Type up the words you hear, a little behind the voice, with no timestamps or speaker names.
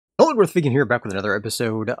Hello, Darthvegan here, back with another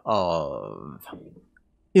episode of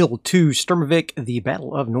IL-2 Sturmovik, the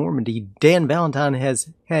Battle of Normandy. Dan Valentine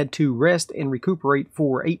has had to rest and recuperate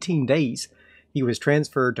for 18 days. He was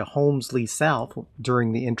transferred to Holmesley South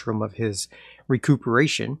during the interim of his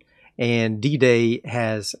recuperation, and D-Day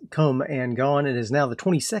has come and gone. It is now the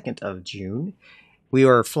 22nd of June. We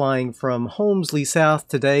are flying from Holmesley South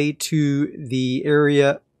today to the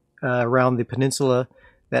area around the peninsula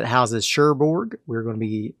that houses Cherbourg. We're going to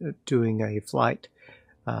be doing a flight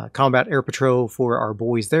combat air patrol for our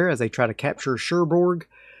boys there as they try to capture Cherbourg.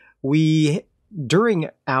 During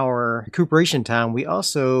our recuperation time, we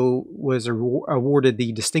also was awarded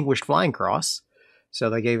the Distinguished Flying Cross. So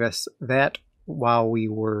they gave us that while we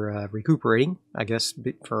were recuperating, I guess,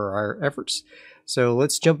 for our efforts. So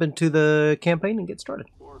let's jump into the campaign and get started.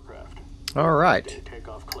 All right.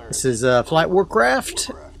 This is Flight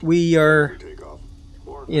Warcraft. We are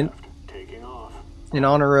in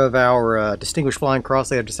honor of our Distinguished Flying Cross.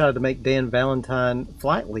 They have decided to make Dan Valentine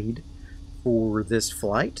flight lead for this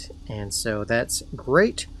flight, and so that's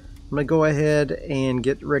great. I'm going to go ahead and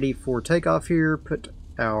get ready for takeoff here. Put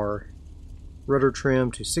our rudder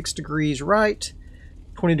trim to 6 degrees right,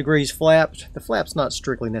 20 degrees flapped. The flap's not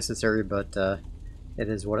strictly necessary, but it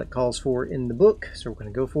is what it calls for in the book, so we're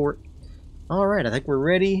going to go for it. Alright, I think we're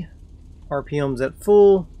ready. RPM's at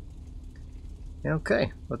full.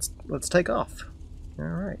 Okay, let's take off.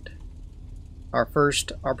 Alright. Our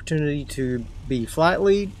first opportunity to be flight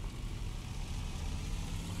lead.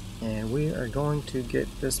 And we are going to get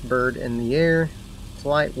this bird in the air.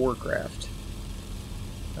 Flight Warcraft.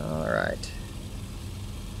 Alright.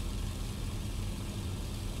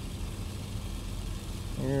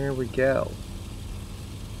 There we go.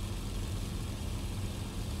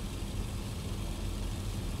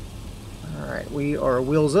 Alright, we are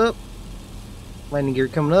wheels up. Landing gear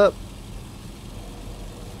coming up.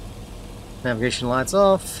 Navigation lights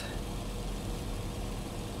off.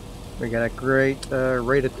 We got a great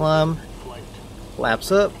rate of climb.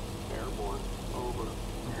 Flaps up.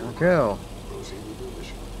 There we go.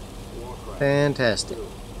 Fantastic.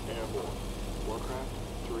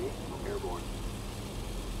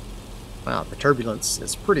 Wow, the turbulence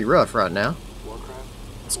is pretty rough right now.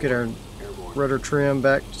 Let's get our rudder trim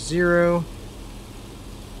back to 0.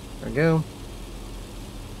 There we go.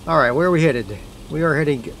 Alright, where are we headed? We are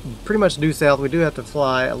heading pretty much due south. We do have to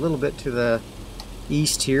fly a little bit to the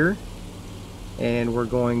east here. And we're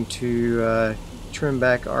going to trim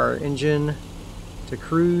back our engine to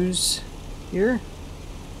cruise here.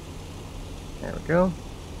 There we go.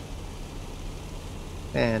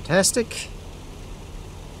 Fantastic.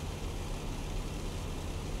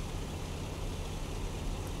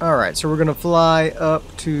 Alright, so we're going to fly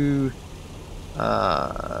up to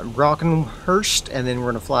Brockenhurst, and then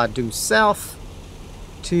we're going to fly due south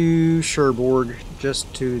to Cherbourg,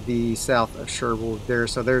 just to the south of Cherbourg there.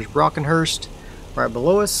 So there's Brockenhurst right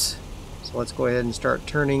below us. So let's go ahead and start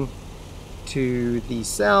turning to the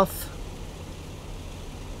south.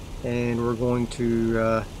 And we're going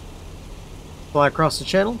to fly across the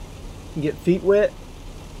channel, get feet wet,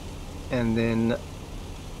 and then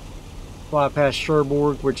fly past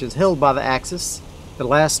Cherbourg, which is held by the Axis. The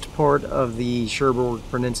last part of the Cherbourg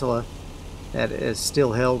Peninsula that is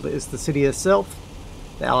still held is the city itself.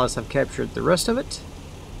 The Allies have captured the rest of it.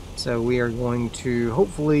 So we are going to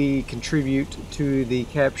hopefully contribute to the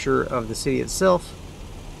capture of the city itself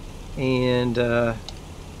and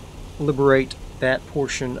liberate that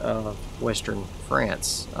portion of western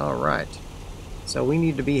France. Alright. So we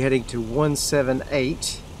need to be heading to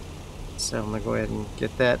 178. So I'm going to go ahead and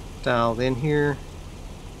get that dialed in here.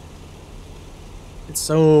 It's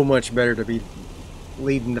so much better to be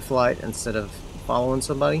leading the flight instead of following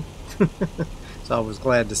somebody. So I was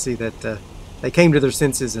glad to see that they came to their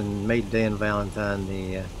senses and made Dan Valentine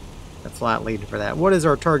the flight lead for that. What is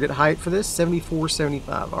our target height for this?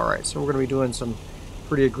 7475. Alright, so we're going to be doing some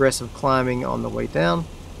pretty aggressive climbing on the way down.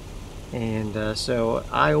 And so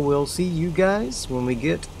I will see you guys when we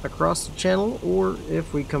get across the channel, or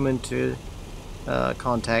if we come into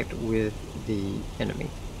contact with the enemy.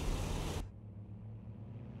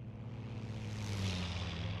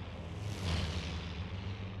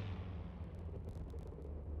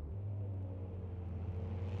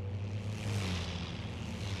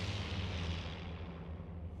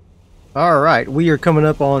 Alright, we are coming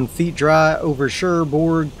up on feet dry over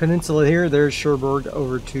Cherbourg Peninsula here. There's Cherbourg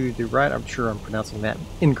over to the right. I'm sure I'm pronouncing that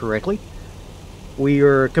incorrectly. We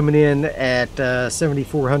are coming in at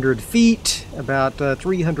 7,400 feet, about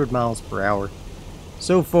 300 miles per hour.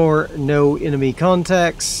 So far, no enemy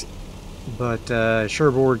contacts, but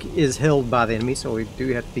Cherbourg is held by the enemy, so we do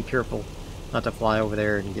have to be careful not to fly over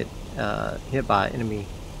there and get hit by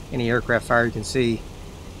any aircraft fire. You can see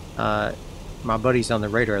my buddies on the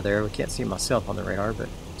radar there. We can't see myself on the radar, but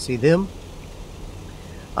see them.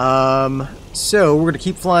 So we're going to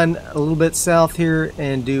keep flying a little bit south here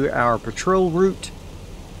and do our patrol route,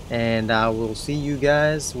 and I will see you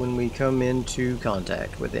guys when we come into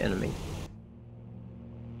contact with the enemy.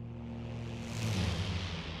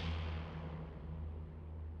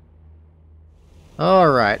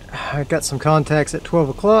 Alright, I got some contacts at 12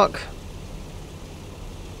 o'clock.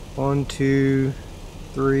 1, 2,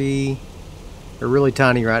 3. They're really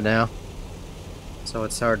tiny right now, so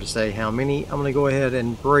it's hard to say how many. I'm going to go ahead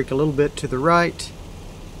and brake a little bit to the right,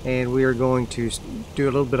 and we are going to do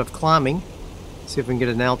a little bit of climbing. See if we can get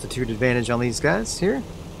an altitude advantage on these guys here.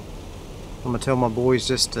 I'm going to tell my boys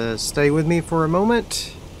just to stay with me for a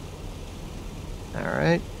moment.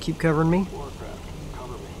 Alright, keep covering me.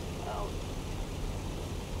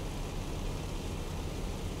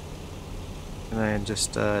 And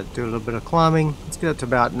just do a little bit of climbing. Let's get up to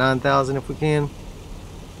about 9,000 if we can.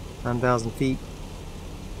 9,000 feet.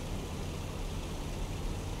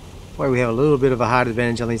 Boy, we have a little bit of a height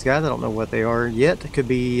advantage on these guys. I don't know what they are yet. It could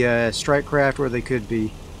be strike craft, or they could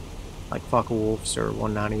be like Focke-Wulfs or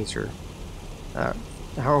 190s or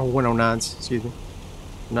 109s, excuse me.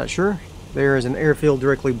 I'm not sure. There is an airfield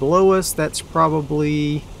directly below us. That's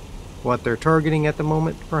probably what they're targeting at the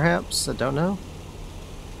moment, perhaps. I don't know.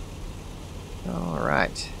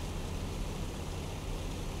 Alright.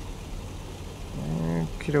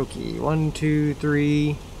 Okie dokie. 1, 2,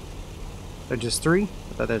 3. They're just 3? I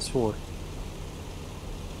thought that's 4.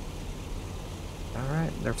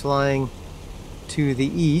 Alright, they're flying to the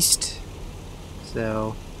east.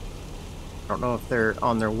 So, I don't know if they're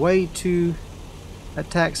on their way to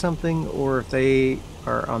attack something or if they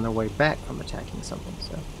are on their way back from attacking something.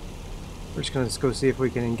 So, we're just going to go see if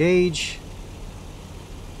we can engage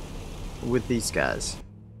with these guys.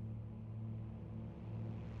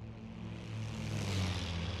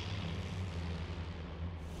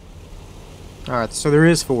 Alright, so there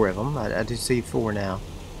is 4 of them. I do see 4 now.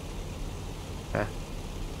 Okay.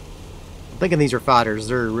 I'm thinking these are fighters.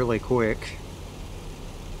 They're really quick.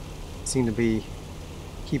 Seem to be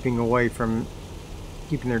keeping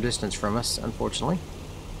their distance from us, unfortunately.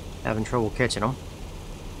 Having trouble catching them.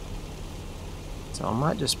 So I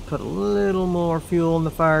might just put a little more fuel in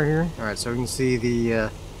the fire here. Alright, so we can see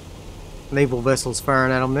the naval vessels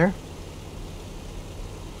firing at them there.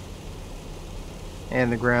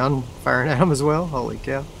 And the ground firing at them as well. Holy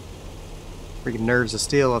cow. Freaking nerves of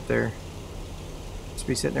steel up there. Just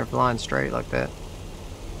be sitting there flying straight like that.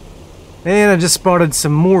 And I just spotted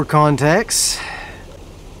some more contacts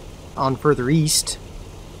on further east.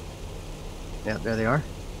 Yeah, there they are.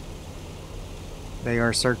 They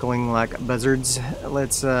are circling like buzzards.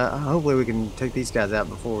 Let's hopefully we can take these guys out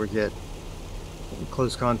before we get in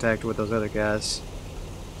close contact with those other guys.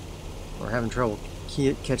 We're having trouble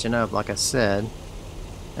catching up, like I said.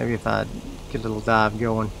 Maybe if I get a little dive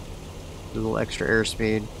going, a little extra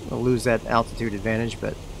airspeed, we'll lose that altitude advantage,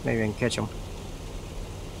 but maybe I can catch them.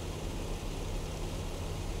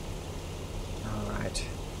 Alright.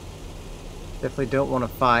 Definitely don't want to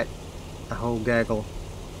fight a whole gaggle,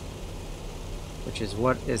 which is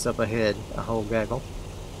what is up ahead, a whole gaggle.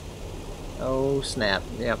 Oh snap,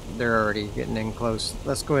 yep, they're already getting in close.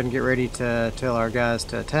 Let's go ahead and get ready to tell our guys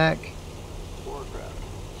to attack.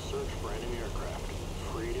 Warcraft, search for enemy aircraft,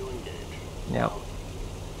 free to engage. Yep.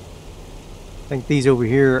 I think these over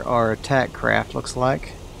here are attack craft, looks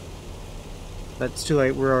like. But it's too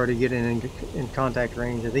late, we're already getting in contact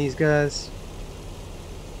range of these guys.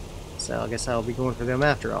 So I guess I'll be going for them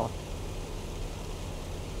after all.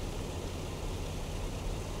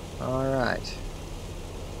 Alright.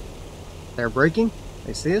 They're braking.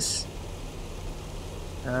 They see us.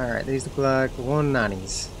 Alright, these look like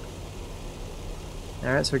 190s.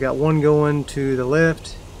 Alright, so we got 1 going to the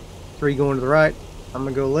left, 3 going to the right. I'm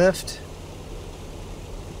gonna go left.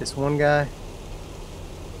 This one guy.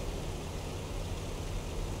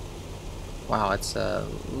 Wow, it's a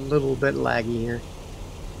little bit laggy here.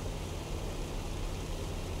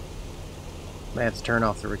 May have to turn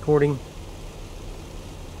off the recording.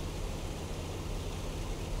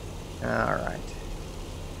 Alright.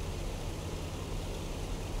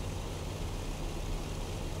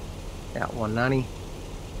 Got 190.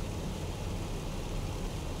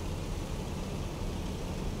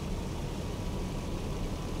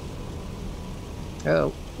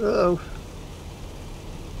 Oh, uh-oh.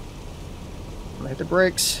 I'm gonna hit the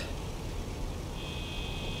brakes.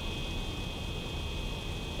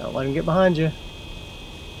 Don't let him get behind you.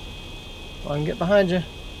 Let him get behind you.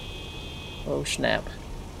 Oh, snap.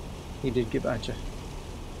 He did get by you.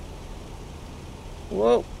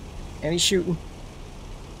 Whoa! And he's shooting.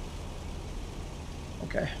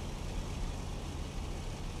 Okay.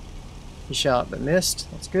 He shot but missed.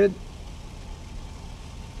 That's good.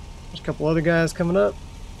 There's a couple other guys coming up.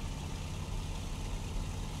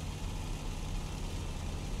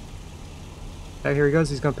 Okay, here he goes.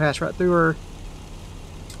 He's going to pass right through her.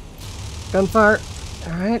 Gunfire.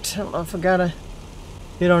 Alright, I don't know if I got a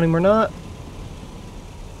hit on him or not.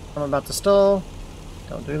 I'm about to stall.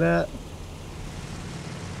 Don't do that.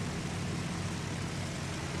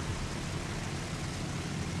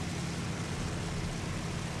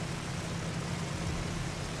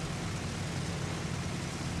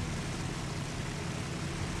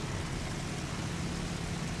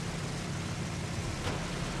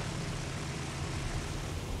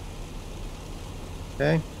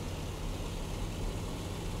 Okay.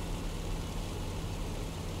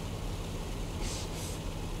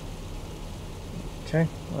 Okay,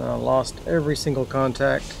 I lost every single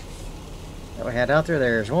contact that we had out there.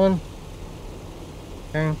 There's one.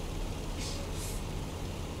 Okay.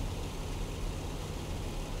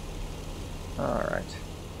 Alright.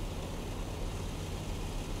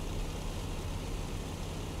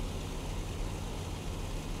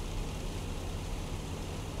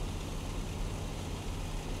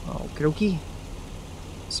 Okie dokie.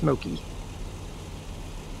 Smoky.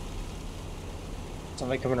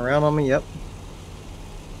 Somebody coming around on me? Yep.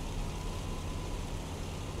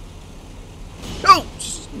 Oh!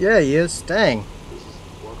 Yeah, he is. Dang.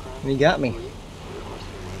 And he got me.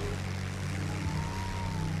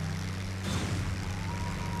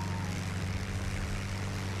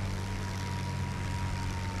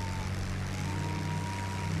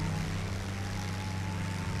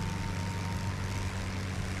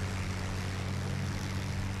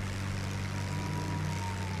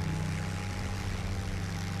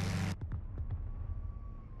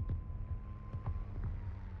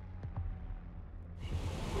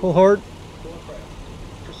 Pull hard.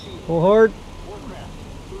 Pull hard.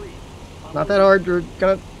 Not that hard. You're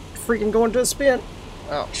gonna freaking go into a spin.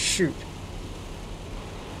 Oh, shoot.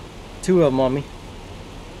 Two of them on me.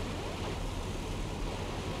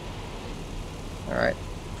 Alright.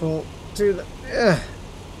 Pull to the...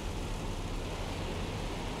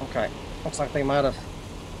 Okay. Looks like they might have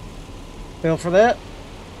failed for that.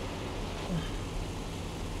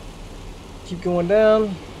 Keep going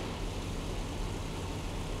down.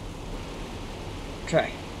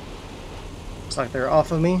 Okay. Looks like they're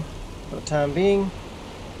off of me for the time being.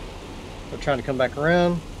 They're trying to come back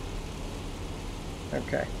around.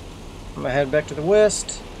 Okay. I'm gonna head back to the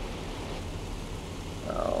west.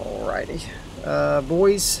 Alrighty.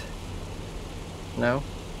 Boys. No.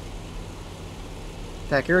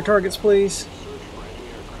 Attack air targets, please.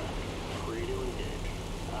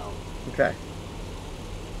 Okay.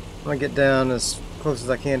 I'm gonna get down as close as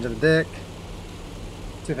I can to the deck.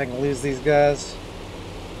 See if I can lose these guys.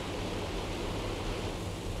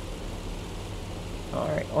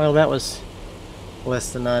 Alright, well that was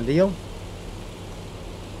less than ideal.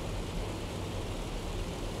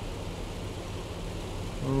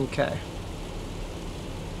 Okay.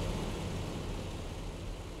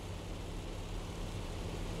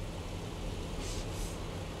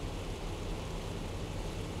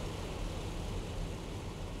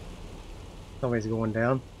 Somebody's going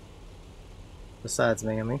down. Besides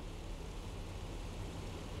me, I mean.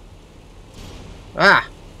 Ah!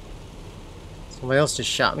 Somebody else just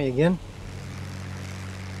shot me again.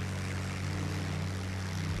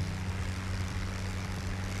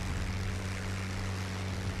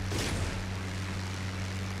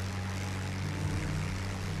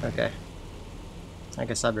 Okay. I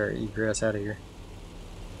guess I better egress out of here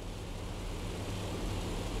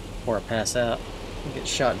before I pass out and get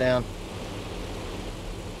shot down.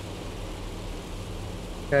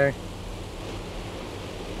 Okay.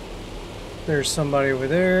 There's somebody over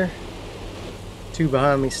there. Two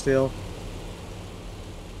behind me still.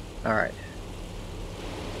 Alright.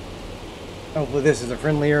 Hopefully this is a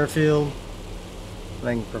friendly airfield.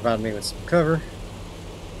 They can provide me with some cover.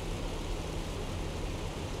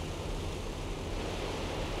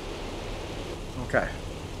 Okay.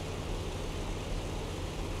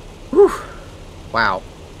 Whew. Wow.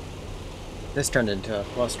 This turned into a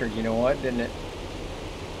cluster, you know what, didn't it?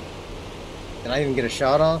 Did I even get a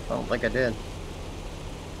shot off? I don't think I did.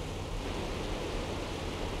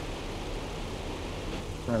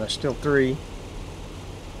 Now there's still three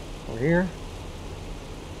over here.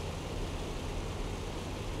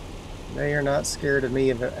 They are not scared of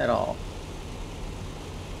me at all.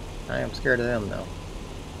 I am scared of them though.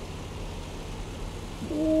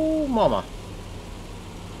 Ooh, mama.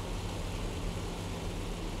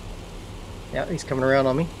 Yeah, he's coming around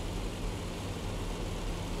on me.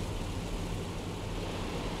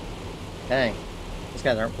 Dang, these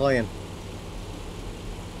guys aren't playing.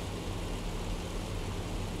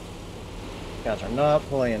 These guys are not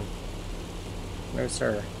playing. No,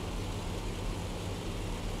 sir.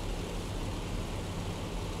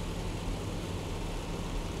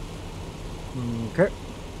 Okay.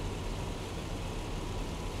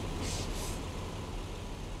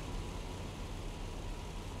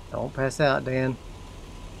 Don't pass out, Dan.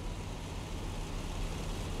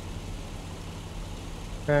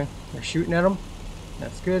 Okay, they're shooting at them.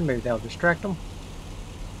 That's good. Maybe that'll distract them.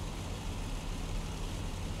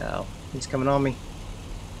 Oh, he's coming on me.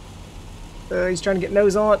 He's trying to get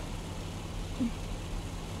nose on.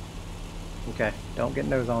 Okay, don't get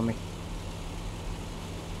nose on me.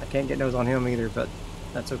 I can't get nose on him either, but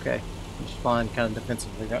that's okay. I'm just fine kind of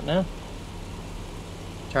defensively right now.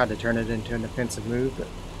 Tried to turn it into an offensive move, but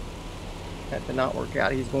that did not work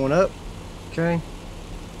out. He's going up. Okay.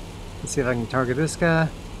 Let's see if I can target this guy.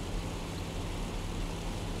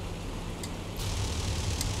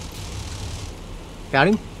 Got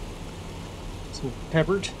him. Some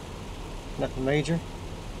peppered. Nothing major.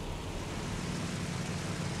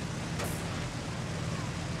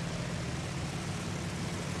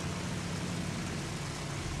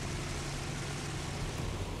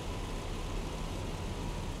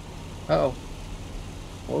 Uh-oh.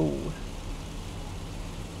 Whoa.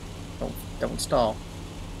 Don't stall.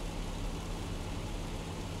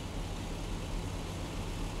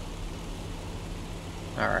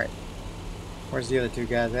 Alright. Where's the other two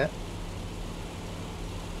guys at?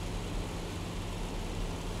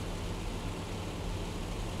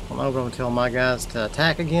 I'm going to tell my guys to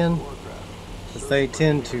attack again, because they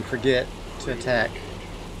tend to forget to attack.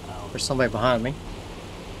 There's somebody behind me.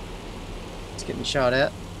 It's getting shot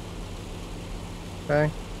at.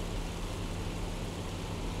 Okay.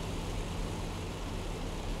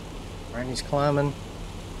 Alright, he's climbing.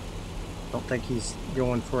 Don't think he's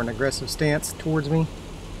going for an aggressive stance towards me.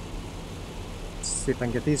 Let's see if I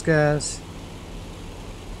can get these guys.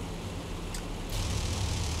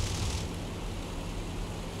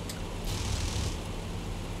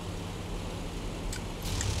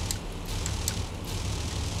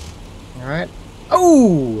 Alright.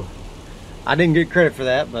 Oh! I didn't get credit for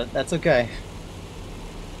that, but that's okay.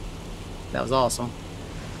 That was awesome.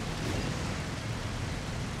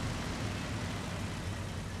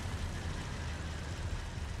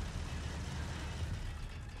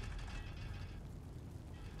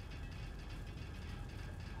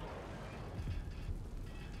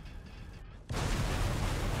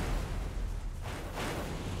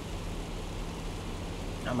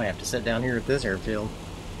 I might have to sit down here at this airfield,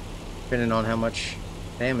 depending on how much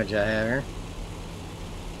damage I have here.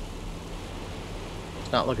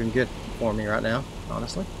 It's not looking good for me right now,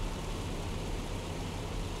 honestly.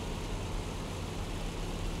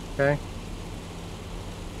 Okay.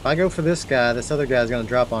 If I go for this guy, this other guy's going to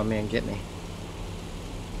drop on me and get me.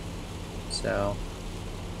 So,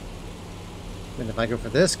 and if I go for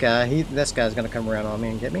this guy, this guy's going to come around on me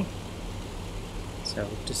and get me. So,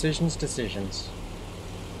 decisions.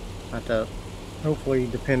 I have to hopefully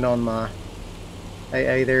depend on my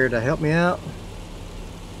AA there to help me out.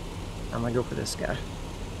 I'm going to go for this guy.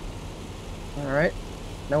 Alright.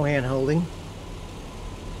 No hand holding.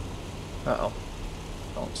 Uh-oh.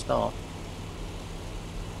 Don't stall.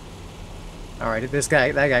 Alright, that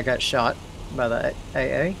guy got shot by the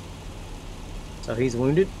AA. So he's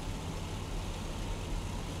wounded.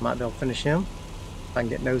 Might be able to finish him. If I can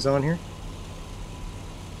get nose on here.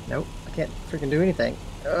 Nope, I can't freaking do anything.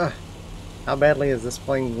 Ugh. How badly is this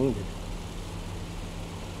plane wounded?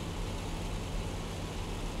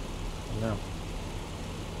 No.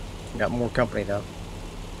 Got more company though.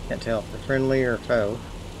 Can't tell if they're friendly or foe.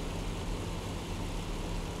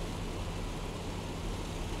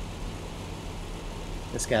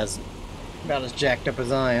 This guy's about as jacked up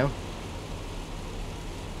as I am.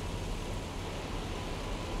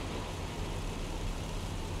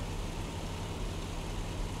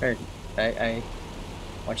 Hey,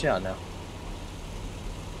 watch out now.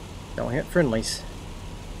 Don't hit friendlies.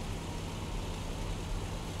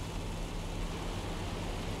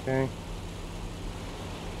 Okay.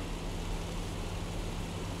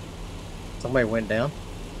 Somebody went down.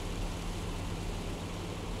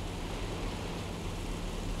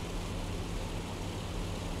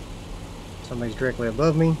 Somebody's directly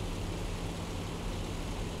above me.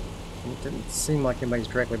 It didn't seem like anybody's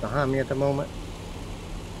directly behind me at the moment.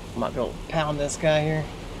 I might be able to pound this guy here.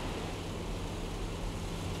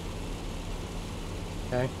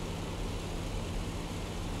 Okay.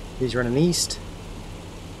 He's running east.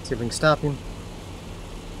 See if we can stop him.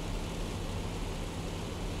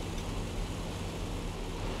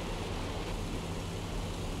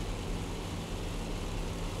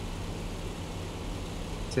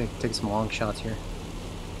 Take some long shots here.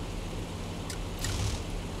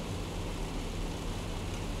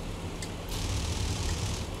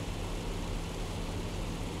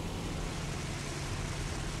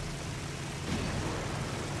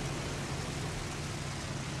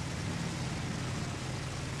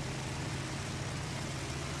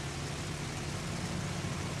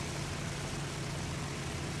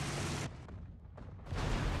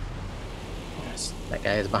 Yes, that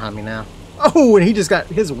guy is behind me now. Oh, and he just got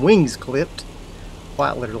his wings clipped.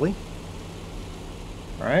 Quite literally.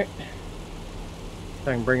 Alright. I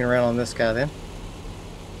can bring it around on this guy then.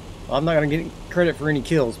 Well, I'm not going to get credit for any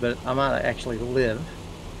kills, but I might actually live.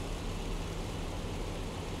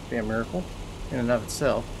 Be a miracle in and of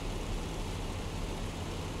itself.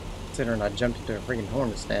 Considering I jumped into a freaking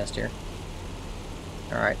hornet's nest here.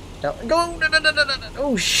 Alright. Go! No, no, no, no, no, no.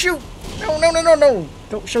 Oh, shoot! No, no, no, no, no!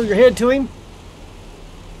 Don't show your head to him.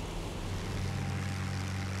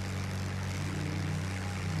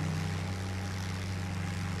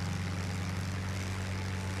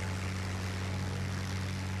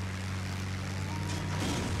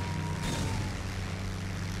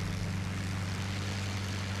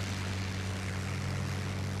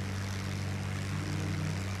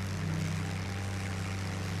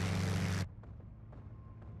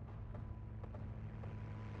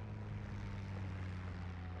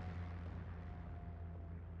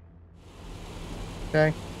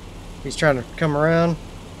 Okay. He's trying to come around.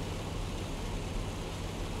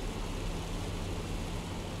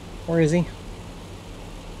 Where is he?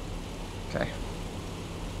 Okay.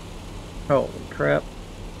 Holy crap.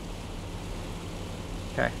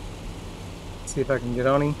 Okay. Let's see if I can get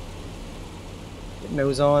on him. Get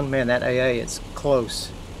nose on. Man, that AA is close.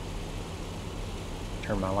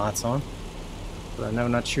 Turn my lights on. So I know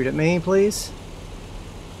not to shoot at me, please.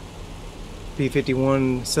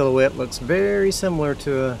 P-51 silhouette looks very similar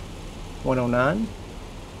to a 109.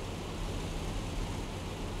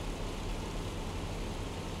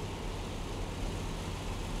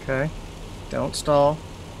 Okay, don't stall.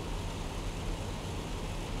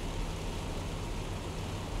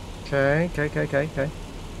 Okay.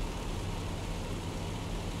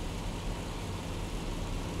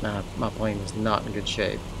 Nah, my plane is not in good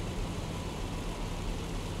shape.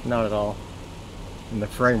 Not at all. And the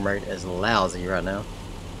frame rate is lousy right now.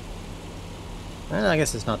 Well, I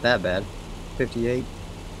guess it's not that bad. 58.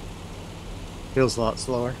 Feels a lot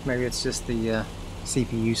slower. Maybe it's just the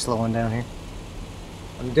CPU slowing down here.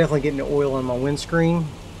 I'm definitely getting the oil on my windscreen.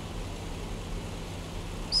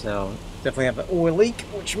 So, definitely have an oil leak,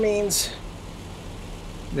 which means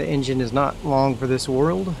the engine is not long for this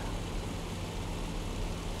world.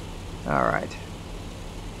 Alright.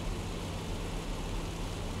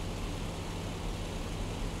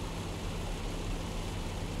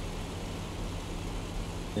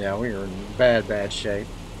 Yeah, we are in bad shape.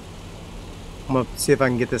 I'm going to see if I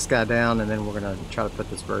can get this guy down, and then we're going to try to put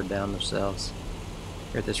this bird down ourselves.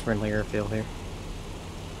 Here at this friendly airfield here.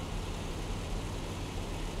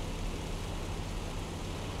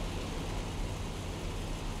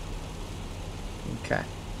 Okay.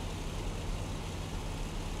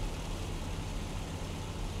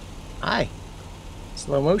 Hi.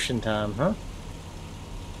 Slow motion time, huh?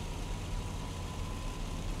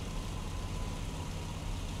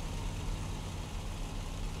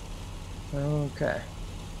 Okay.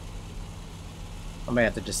 I may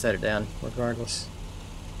have to just set it down regardless.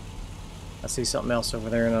 I see something else over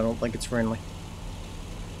there and I don't think it's friendly.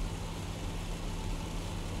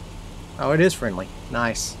 Oh, it is friendly.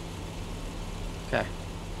 Nice. Okay.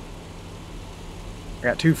 I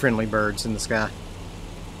got two friendly birds in the sky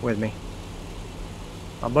with me.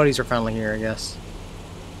 My buddies are finally here, I guess.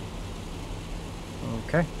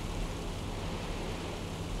 Okay.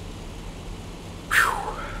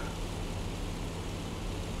 Whew.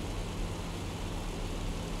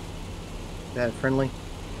 Is that friendly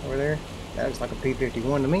over there? That looks like a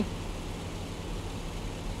P-51 to me.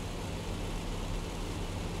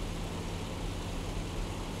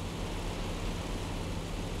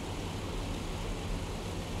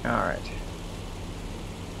 Alright.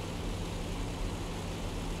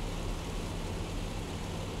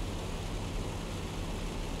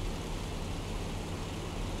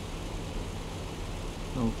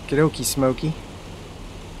 Okie dokie, Smokey.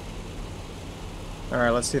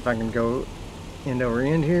 Alright, let's see if I can go end over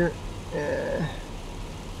end here.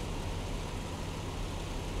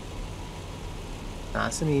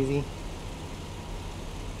 Nice and easy.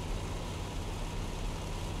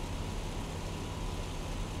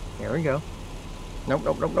 Here we go. Nope,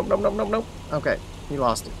 nope, nope, nope, nope, nope, nope, nope. Okay, he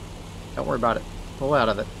lost it. Don't worry about it. Pull out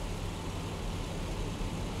of it.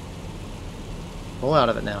 Pull out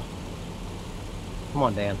of it now. Come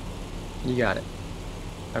on, Dan. You got it.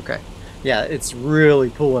 Okay. Yeah, it's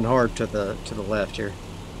really pulling hard to the left here.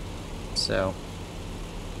 So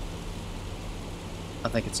I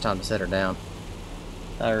think it's time to set her down.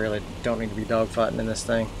 I really don't need to be dogfighting in this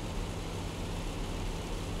thing.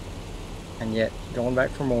 And yet, going back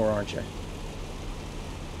for more, aren't you?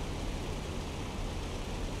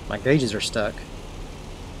 My gauges are stuck.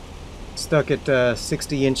 Stuck at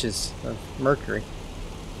 60 inches of mercury.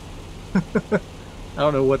 I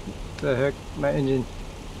don't know what the heck my engine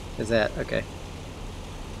is at. Okay.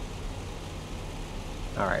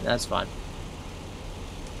 Alright, that's fine.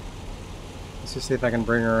 Let's just see if I can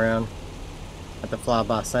bring her around at the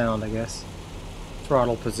flyby sound, I guess.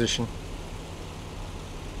 Throttle position.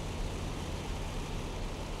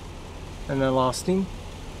 And I lost him.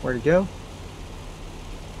 Where'd he go?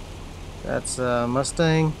 That's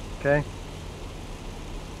Mustang. Okay.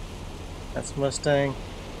 That's Mustang.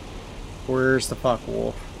 Where's the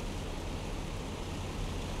Focke-Wulf?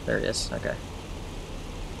 There he is. Okay.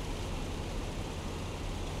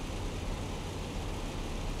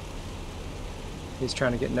 He's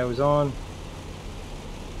trying to get nose on.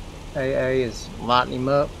 AA is lighting him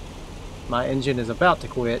up. My engine is about to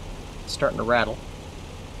quit. It's starting to rattle.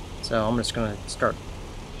 So I'm just going to start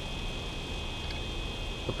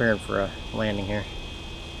preparing for a landing here.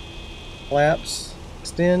 Flaps,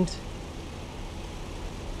 extend.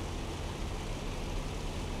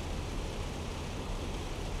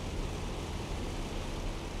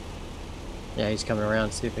 Yeah, he's coming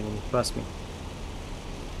around to see if he can bust me.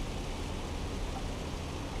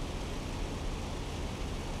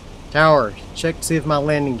 Tower, check to see if my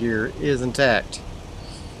landing gear is intact.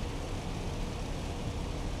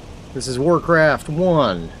 This is Warcraft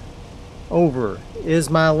 1. Over. Is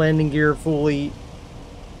my landing gear fully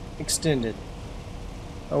extended?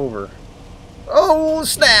 Over. Oh,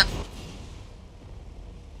 snap!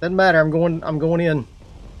 Doesn't matter, I'm going in.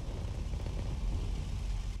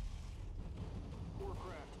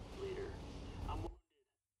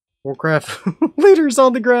 Warcraft leader's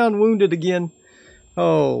on the ground, wounded again.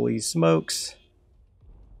 Holy smokes.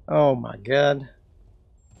 Oh my god.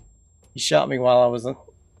 He shot me while I was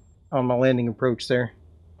on my landing approach there.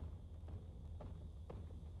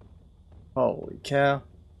 Holy cow.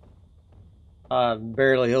 I'm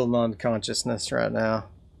barely holding on to consciousness right now.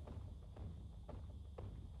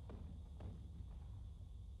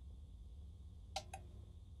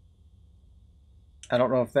 I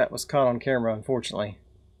don't know if that was caught on camera, unfortunately.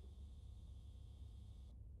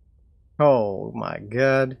 Oh my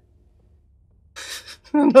god.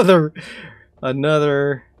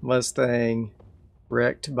 another Mustang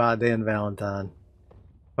wrecked by Dan Valentine.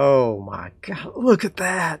 Oh my god, look at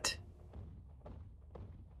that.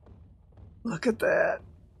 Look at that.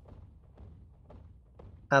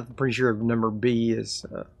 I'm pretty sure number B is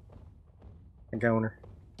a goner.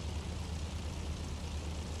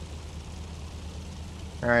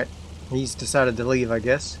 Alright, he's decided to leave, I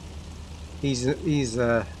guess. He's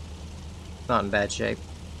not in bad shape.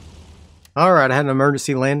 Alright, I had an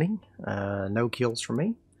emergency landing. No kills for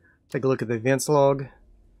me. Take a look at the events log.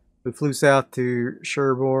 We flew south to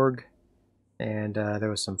Cherbourg, and there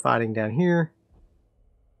was some fighting down here.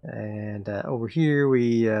 And over here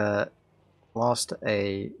we lost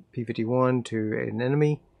a P-51 to an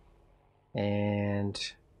enemy,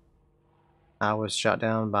 and I was shot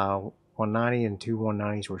down by 190, and two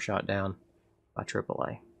 190s were shot down by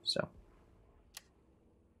AAA. So,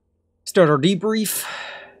 start our debrief.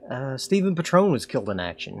 Stephen Patron was killed in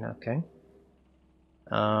action. Okay.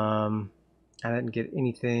 I didn't get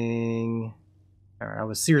anything. Alright, I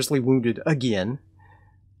was seriously wounded again.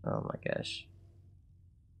 Oh my gosh.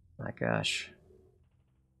 My gosh.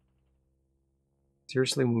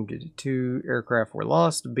 Seriously wounded. 2 aircraft were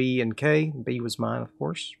lost. B and K. B was mine, of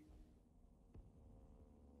course.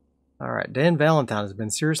 Alright, Dan Valentine has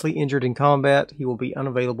been seriously injured in combat. He will be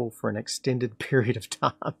unavailable for an extended period of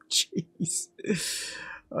time. Jeez.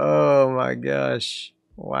 Oh my gosh.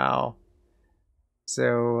 Wow.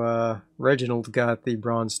 So, Reginald got the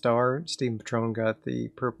Bronze Star. Stephen Patron got the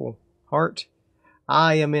Purple Heart.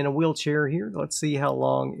 I am in a wheelchair here. Let's see how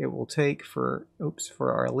long it will take for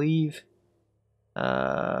our leave.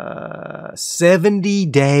 70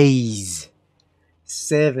 days.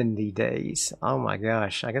 70 days. Oh my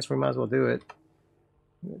gosh. I guess we might as well do it.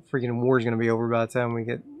 Freaking war's going to be over by the time we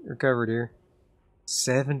get recovered here.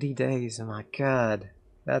 70 days. Oh my god.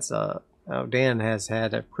 That's Dan has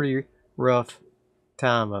had a pretty rough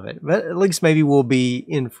time of it. But at least maybe we'll be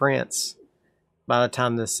in France by the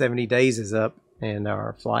time the 70 days is up, and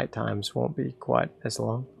our flight times won't be quite as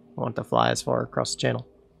long. I won't have to fly as far across the channel.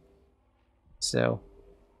 So,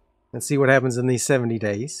 let's see what happens in these 70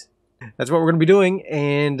 days. That's what we're going to be doing,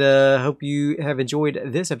 and hope you have enjoyed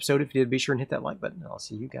this episode. If you did, be sure and hit that like button. I'll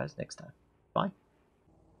see you guys next time. Bye.